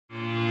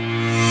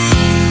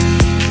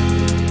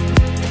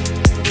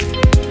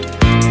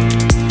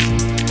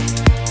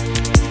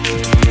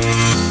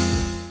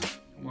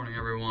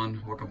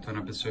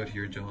episode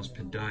here, John's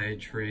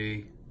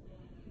Podiatry.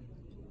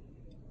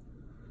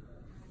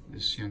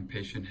 This young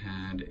patient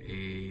had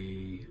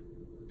a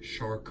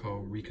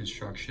Charcot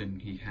reconstruction.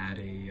 He had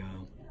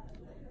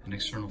an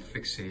external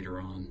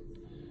fixator on,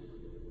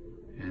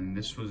 and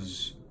this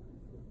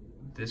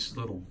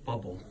little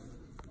bubble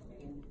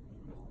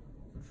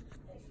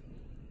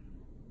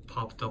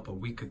popped up a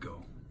week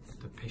ago.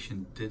 The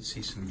patient did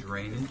see some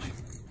drainage.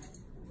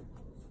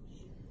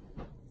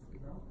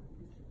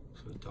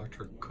 So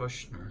Dr.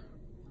 Kushner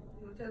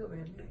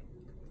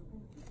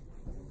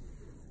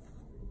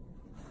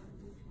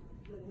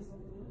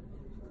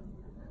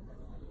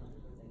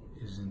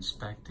is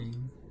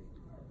inspecting.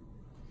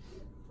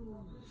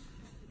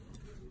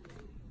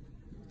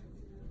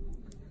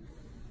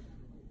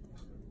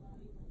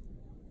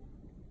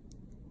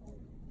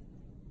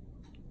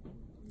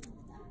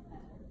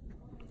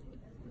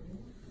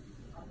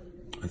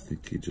 I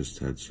think he just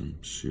had some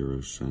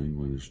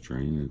serosanguinous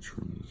drainage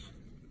from his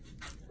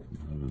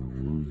having a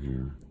wound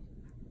here.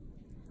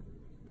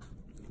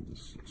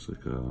 This looks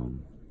like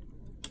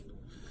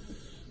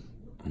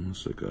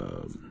almost like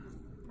a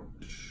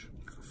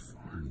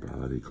foreign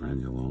body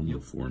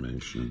granuloma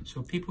formation.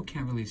 So people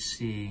can't really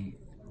see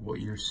what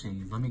you're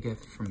seeing. Let me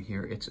get from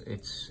here. It's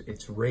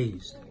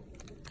raised.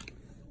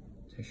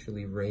 It's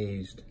actually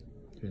raised.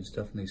 There's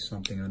definitely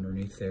something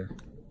underneath there.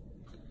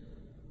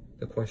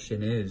 The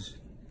question is,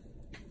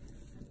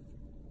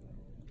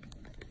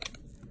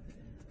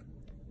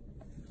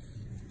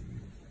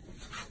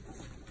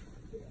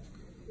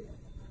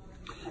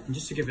 and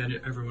just to give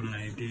everyone an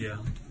idea,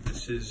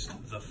 this is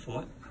the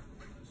foot.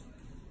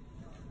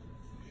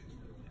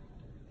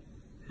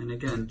 And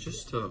again,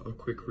 just a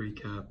quick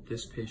recap,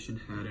 this patient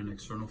had an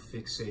external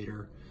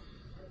fixator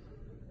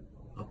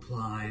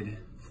applied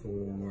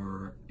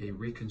for a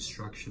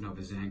reconstruction of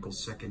his ankle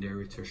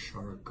secondary to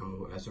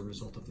Charcot as a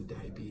result of the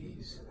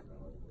diabetes.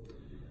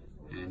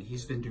 And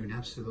he's been doing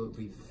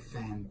absolutely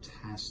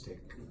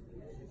fantastic.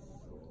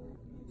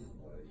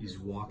 He's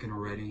walking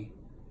already.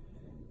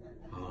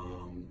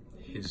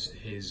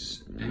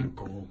 His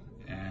ankle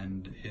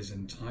and his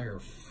entire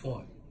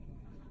foot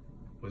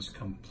was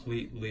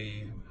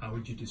completely, how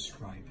would you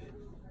describe it?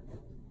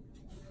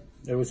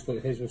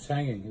 His was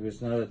hanging. He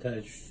was not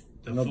attached.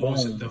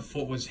 The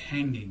foot was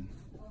hanging.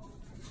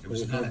 It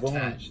was not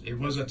attached. It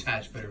was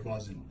attached, but it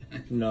wasn't.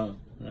 No,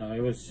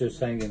 it was just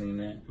hanging in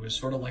there. It was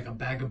sort of like a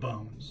bag of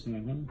bones.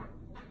 Mm-hmm.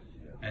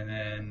 And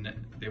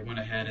then they went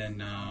ahead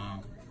and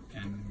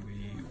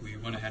we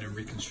went ahead and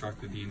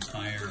reconstructed the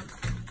entire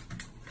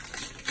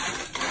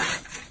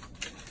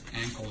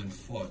ankle and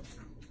foot.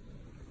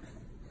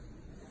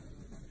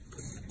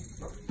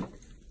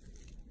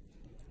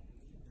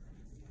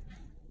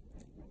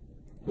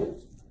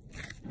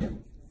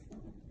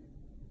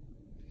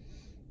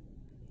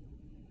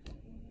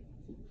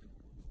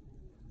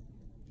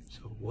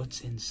 So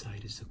what's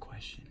inside is the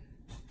question.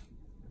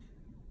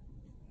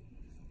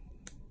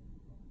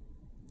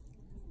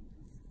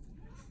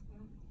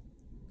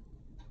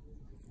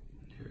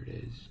 There it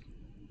is.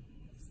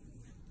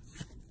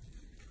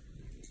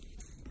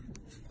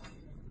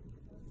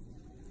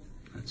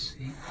 Let's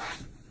see.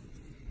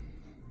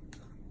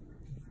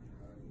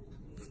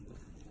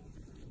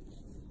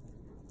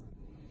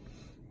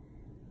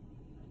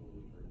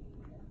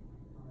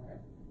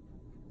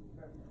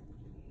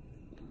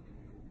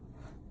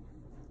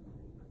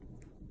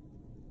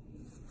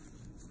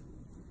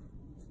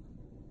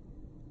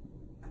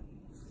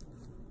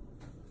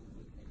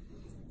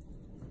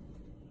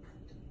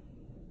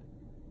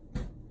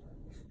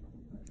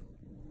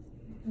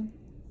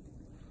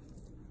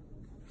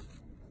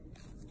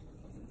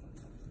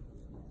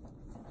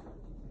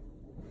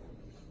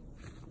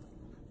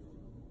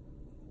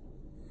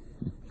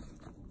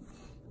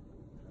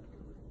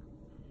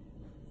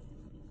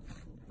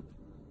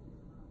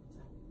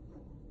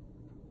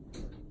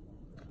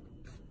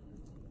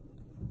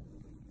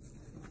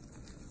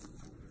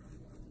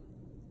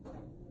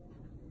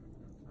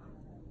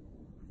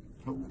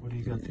 Oh, what do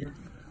you got there?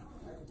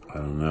 I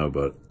don't know,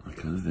 but I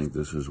kind of think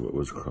this is what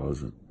was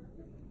causing.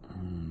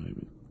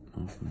 Maybe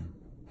nothing.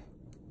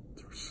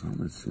 There's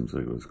something that seems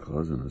like it was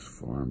causing this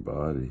foreign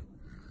body.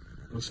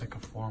 Looks like a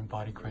foreign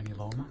body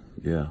granuloma.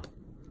 Yeah.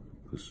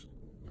 So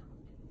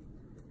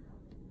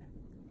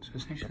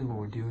essentially what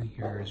we're doing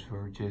here is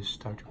we're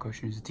just, Dr.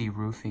 Kushner is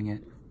de-roofing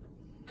it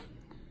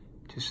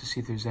just to see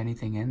if there's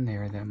anything in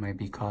there that might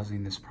be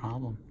causing this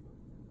problem.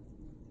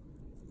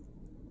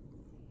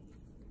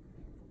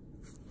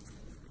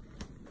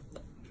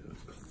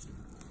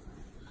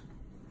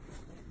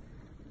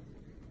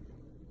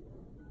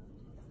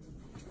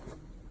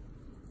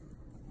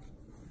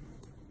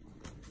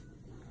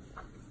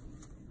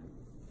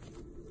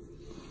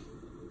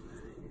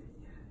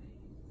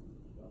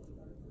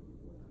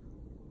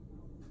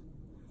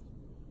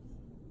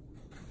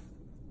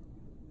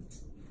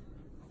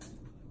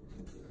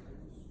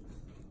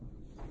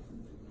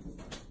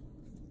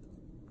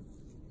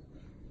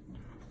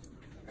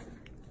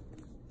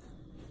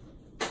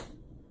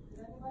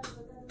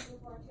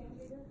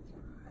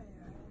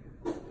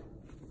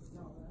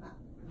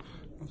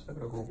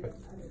 preocupe.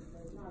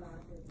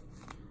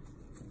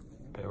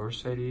 Peor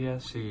sería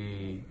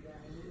si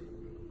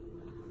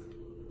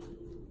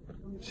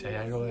hay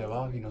algo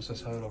debajo y no se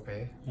sabe lo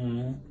que es.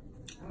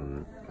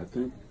 I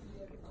think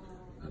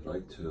I'd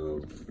like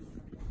to.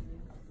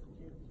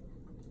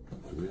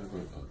 Do we have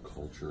a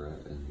culture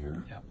in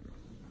here? Yeah.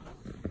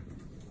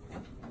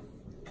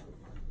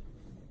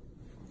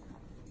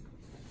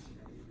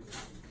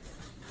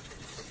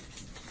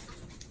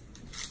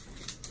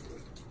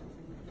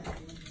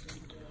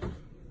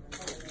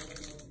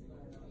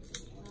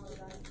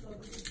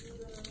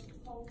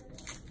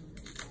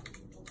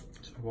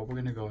 What we're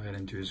going to go ahead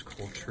and do is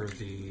culture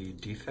the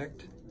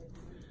defect,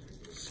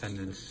 send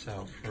this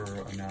out for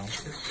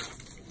analysis,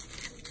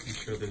 make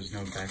sure there's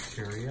no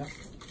bacteria,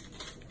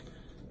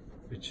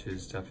 which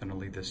is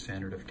definitely the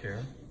standard of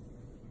care.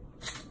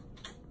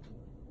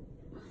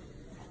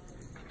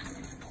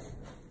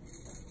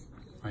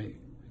 Right,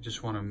 I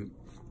just want to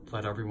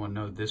let everyone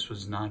know this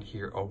was not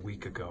here a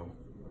week ago.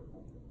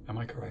 Am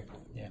I correct?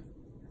 Yeah.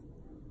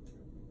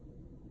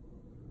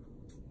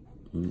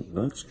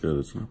 That's good,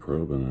 it's not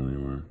probing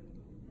anywhere.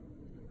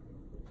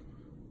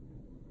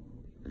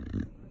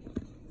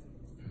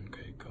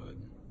 Okay, good.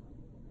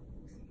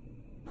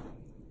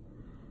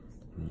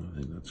 I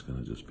think that's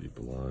gonna just be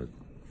blood.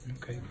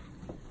 Okay.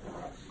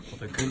 Well,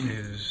 the good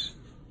news,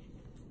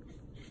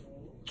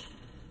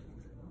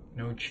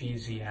 no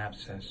cheesy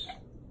abscess.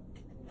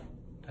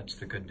 That's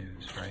the good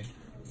news, right?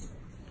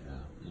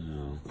 Yeah, you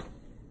know.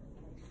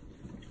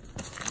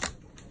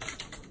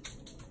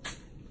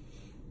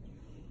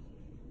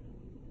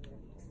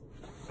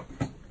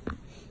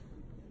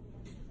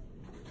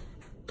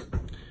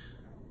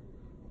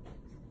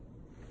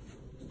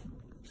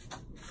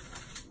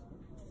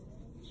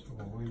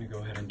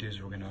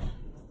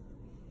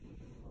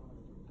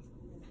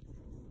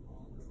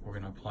 We're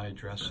gonna apply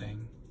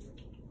dressing,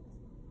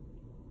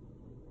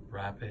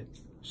 wrap it,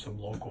 some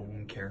local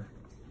wound care.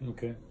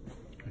 Okay.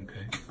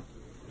 Okay.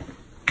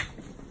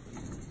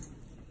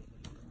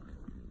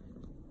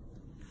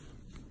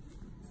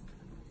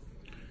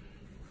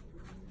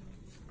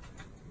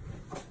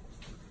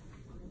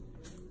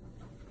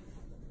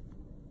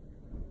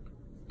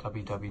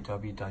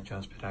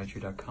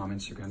 www.jawspodiatry.com,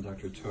 Instagram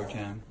Dr.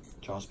 Tojam,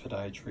 Jaws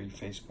Podiatry,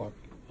 Facebook,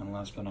 and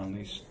last but not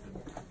least,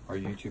 our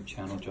YouTube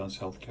channel, Jaws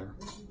Healthcare.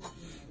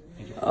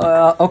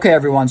 Okay,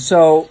 everyone.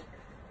 So,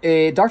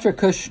 Dr.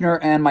 Kushner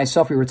and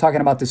myself, we were talking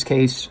about this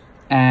case,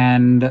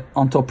 and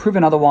until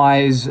proven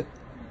otherwise,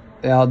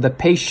 the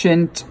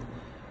patient,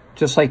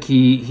 just like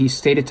he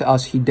stated to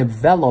us, he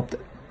developed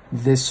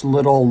this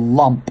little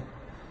lump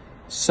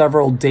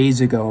several days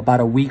ago, about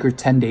a week or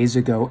 10 days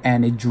ago,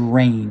 and it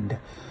drained.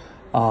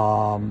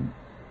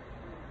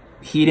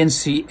 He didn't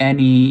see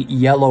any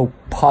yellow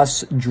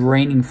pus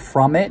draining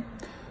from it,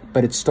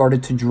 but it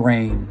started to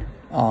drain.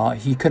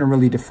 He couldn't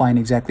really define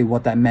exactly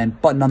what that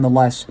meant, but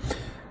nonetheless,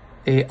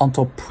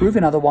 until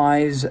proven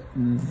otherwise,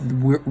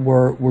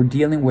 we're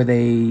dealing with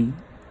a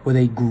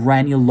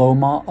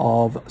granuloma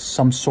of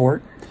some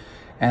sort,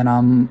 and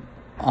I'm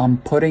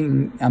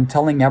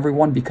telling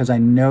everyone, because I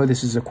know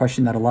this is a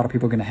question that a lot of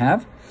people are going to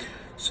have.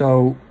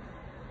 So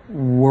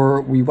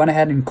we went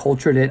ahead and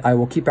cultured it. I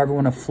will keep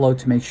everyone afloat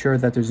to make sure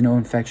that there's no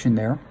infection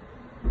there,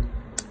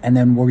 and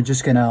then we're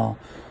just gonna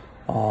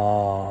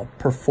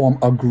perform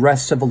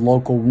aggressive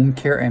local wound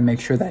care and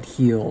make sure that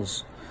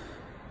heals.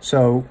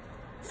 So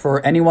for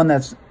anyone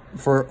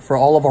for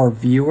all of our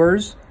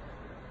viewers,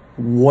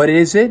 what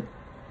is it,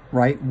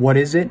 right? What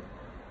is it?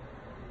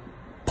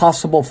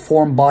 Possible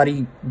foreign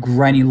body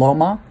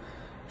granuloma.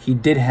 He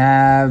did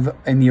have,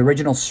 in the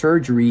original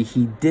surgery,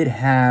 he did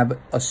have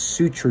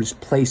sutures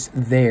placed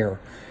there.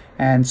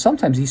 And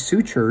sometimes these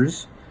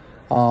sutures,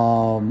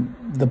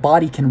 the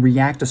body can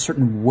react a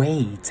certain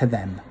way to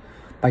them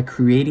by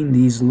creating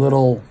these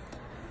little,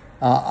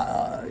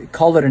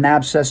 call it an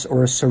abscess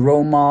or a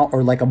seroma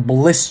or like a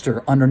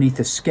blister underneath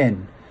the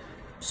skin.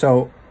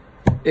 So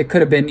it could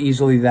have been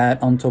easily that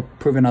until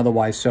proven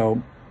otherwise.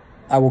 So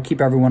I will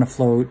keep everyone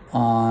afloat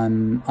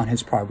on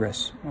his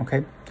progress,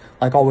 okay?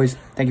 Like always,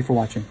 thank you for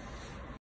watching.